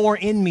there was more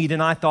in me than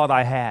I thought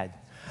I had.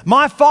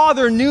 My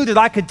Father knew that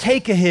I could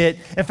take a hit.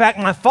 In fact,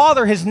 my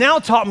Father has now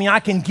taught me I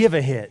can give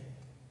a hit.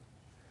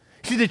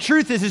 See, the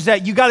truth is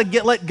that you got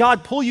to let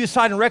God pull you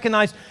aside and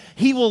recognize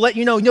He will let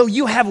you know, no,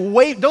 you have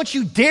weight. Don't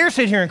you dare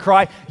sit here and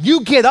cry.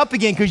 You get up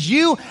again because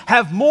you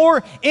have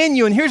more in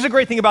you. And here's the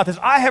great thing about this.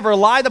 I have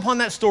relied upon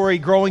that story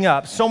growing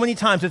up so many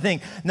times to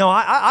think, no,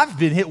 I've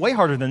been hit way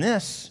harder than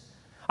this.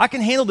 I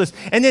can handle this.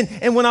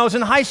 And when I was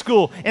in high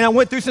school and I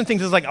went through some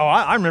things, I was like, oh,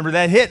 I remember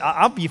that hit.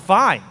 I'll be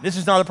fine. This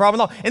is not a problem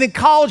at all. And in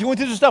college, we went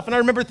through some stuff, and I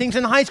remember things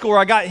in high school where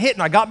I got hit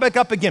and I got back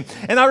up again.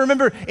 And I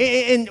remember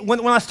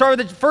when I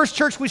started the first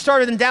church we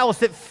started in Dallas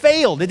that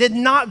failed. It did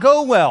not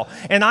go well.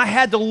 And I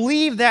had to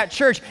leave that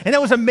church. And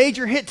that was a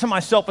major hit to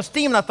my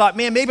self-esteem. And I thought,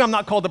 man, maybe I'm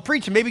not called to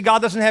preach, and maybe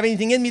God doesn't have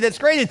anything in me that's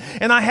great.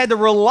 And I had to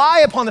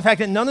rely upon the fact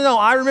that, no,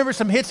 I remember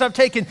some hits I've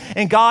taken,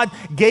 and God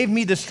gave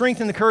me the strength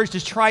and the courage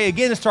to try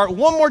again and start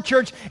one more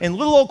church in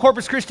little old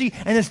Corpus Christi,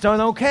 and it's done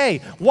okay.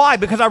 Why?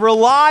 Because I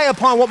rely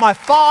upon what my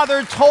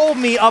Father told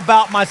me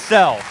about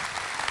myself.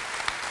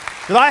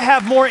 That I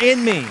have more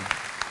in me.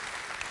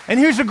 And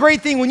here's the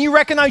great thing. When you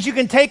recognize you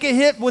can take a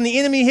hit when the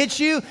enemy hits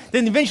you,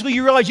 then eventually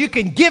you realize you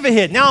can give a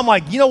hit. Now I'm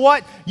like, you know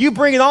what? You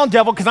bring it on,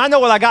 devil, because I know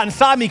what I got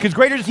inside me, because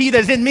greater is He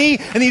that's in me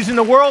and He's in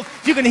the world.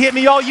 You can hit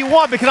me all you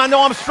want because I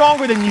know I'm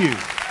stronger than you.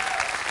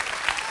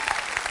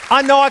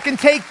 I know I can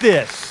take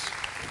this.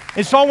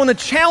 And so I want to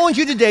challenge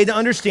you today to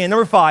understand,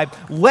 number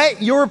 5,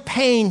 let your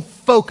pain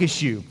focus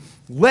you.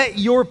 Let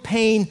your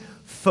pain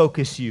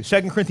focus you.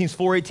 2 Corinthians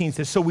 4:18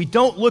 says, so we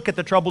don't look at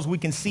the troubles we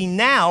can see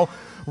now,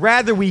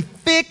 rather we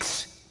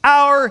fix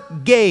our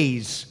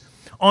gaze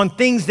on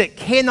things that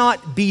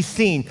cannot be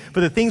seen.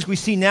 For the things we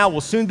see now will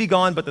soon be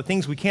gone, but the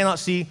things we cannot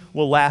see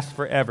will last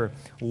forever.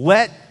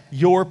 Let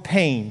your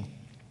pain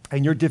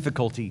and your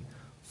difficulty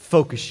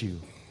focus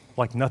you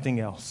like nothing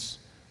else.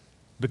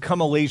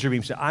 Become a laser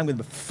beam. Say, I'm going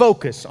to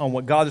focus on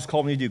what God has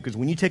called me to do. Because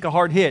when you take a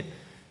hard hit,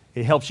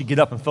 it helps you get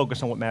up and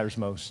focus on what matters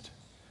most.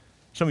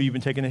 Some of you have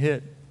been taking a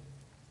hit.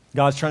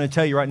 God's trying to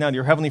tell you right now,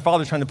 your Heavenly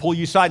Father's trying to pull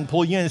you aside and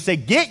pull you in and say,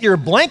 get your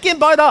blanket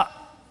butt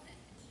up.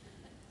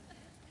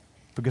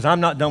 Because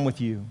I'm not done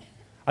with you.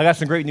 I got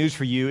some great news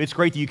for you. It's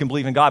great that you can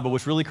believe in God, but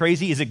what's really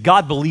crazy is that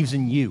God believes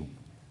in you.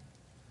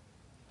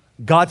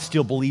 God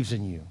still believes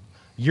in you.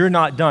 You're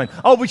not done.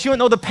 Oh, but you don't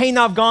know the pain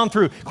I've gone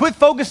through. Quit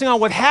focusing on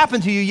what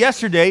happened to you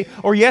yesterday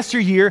or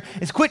yesteryear.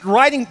 It's quit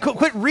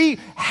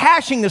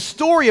rehashing the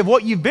story of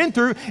what you've been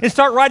through and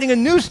start writing a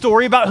new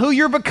story about who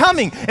you're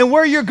becoming and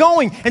where you're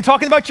going and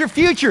talking about your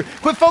future.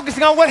 Quit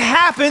focusing on what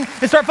happened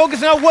and start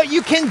focusing on what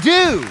you can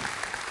do.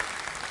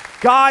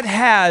 God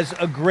has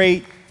a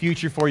great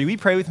future for you. Will you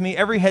pray with me?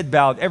 Every head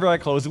bowed, every eye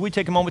closed. If we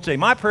take a moment today,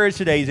 my prayer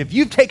today is if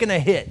you've taken a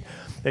hit,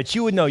 that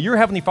you would know your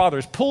Heavenly Father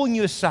is pulling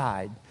you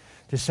aside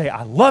to say,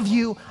 I love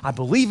you, I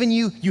believe in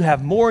you, you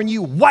have more in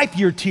you, wipe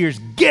your tears,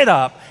 get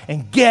up,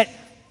 and get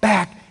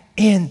back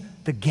in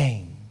the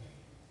game.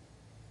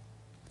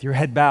 With your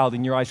head bowed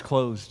and your eyes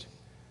closed,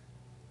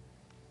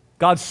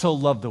 God so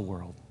loved the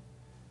world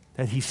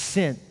that He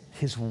sent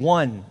His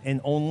one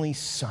and only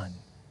Son,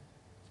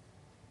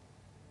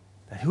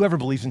 that whoever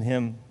believes in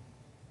Him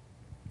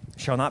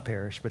shall not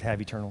perish, but have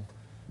eternal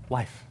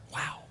life.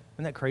 Wow,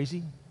 isn't that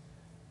crazy?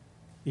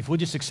 If we'll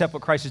just accept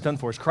what Christ has done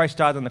for us, Christ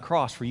died on the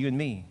cross for you and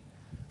me.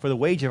 For the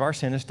wage of our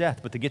sin is death,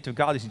 but the gift of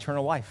God is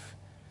eternal life.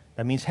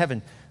 That means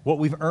heaven. What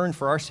we've earned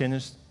for our sin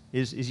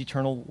is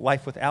eternal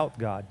life without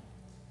God.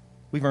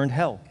 We've earned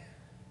hell.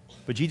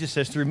 But Jesus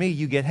says, through me,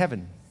 you get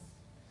heaven.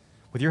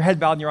 With your head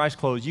bowed and your eyes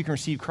closed, you can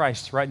receive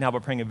Christ right now by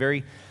praying a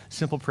very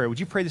simple prayer. Would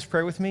you pray this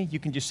prayer with me? You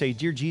can just say,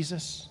 Dear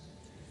Jesus,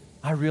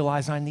 I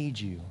realize I need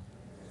you.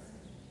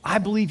 I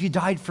believe you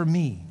died for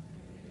me.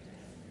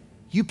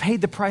 You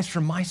paid the price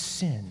for my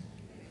sin.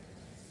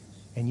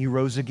 And you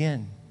rose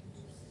again.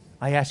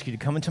 I ask you to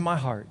come into my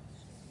heart,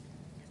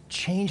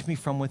 change me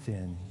from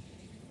within,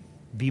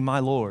 be my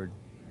Lord,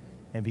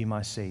 and be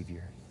my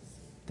Savior.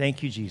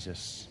 Thank you,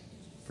 Jesus,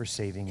 for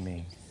saving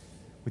me.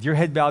 With your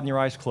head bowed and your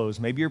eyes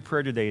closed, maybe your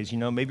prayer today is,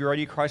 maybe you're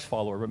already a Christ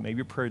follower, but maybe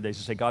your prayer today is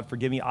to say, God,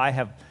 forgive me, I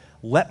have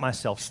let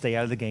myself stay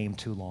out of the game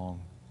too long.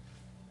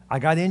 I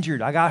got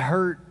injured, I got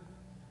hurt,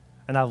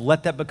 And I've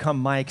let that become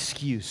my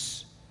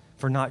excuse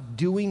for not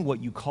doing what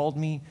you called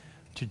me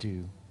to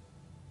do.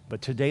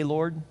 But today,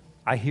 Lord,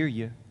 I hear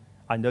you.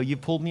 I know you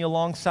pulled me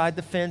alongside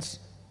the fence,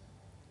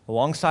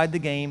 alongside the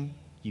game.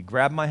 You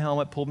grabbed my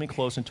helmet, pulled me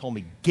close, and told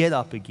me, get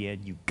up again.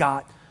 You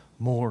got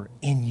more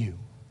in you.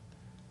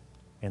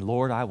 And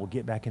Lord, I will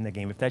get back in the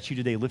game. If that's you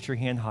today, lift your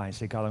hand high and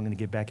say, God, I'm going to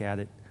get back at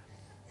it.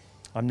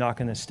 I'm not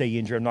going to stay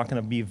injured. I'm not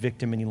going to be a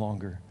victim any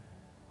longer.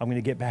 I'm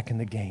going to get back in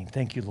the game.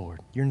 Thank you,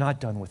 Lord. You're not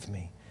done with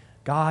me.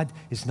 God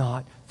is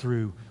not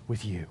through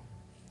with you.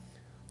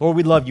 Lord,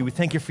 we love you. We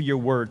thank you for your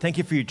word. Thank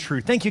you for your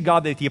truth. Thank you,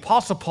 God, that the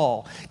Apostle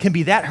Paul can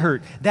be that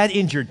hurt, that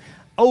injured,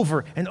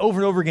 over and over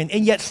and over again,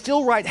 and yet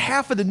still write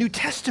half of the New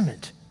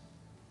Testament.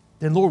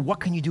 Then, Lord, what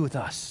can you do with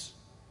us?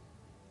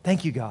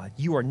 Thank you, God.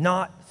 You are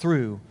not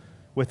through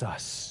with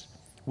us.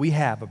 We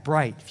have a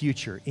bright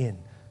future in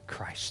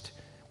Christ.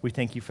 We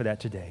thank you for that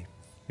today.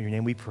 In your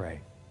name we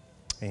pray.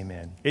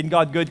 Amen. Isn't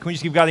God good? Can we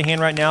just give God a hand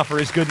right now for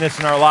his goodness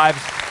in our lives?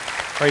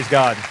 Praise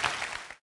God.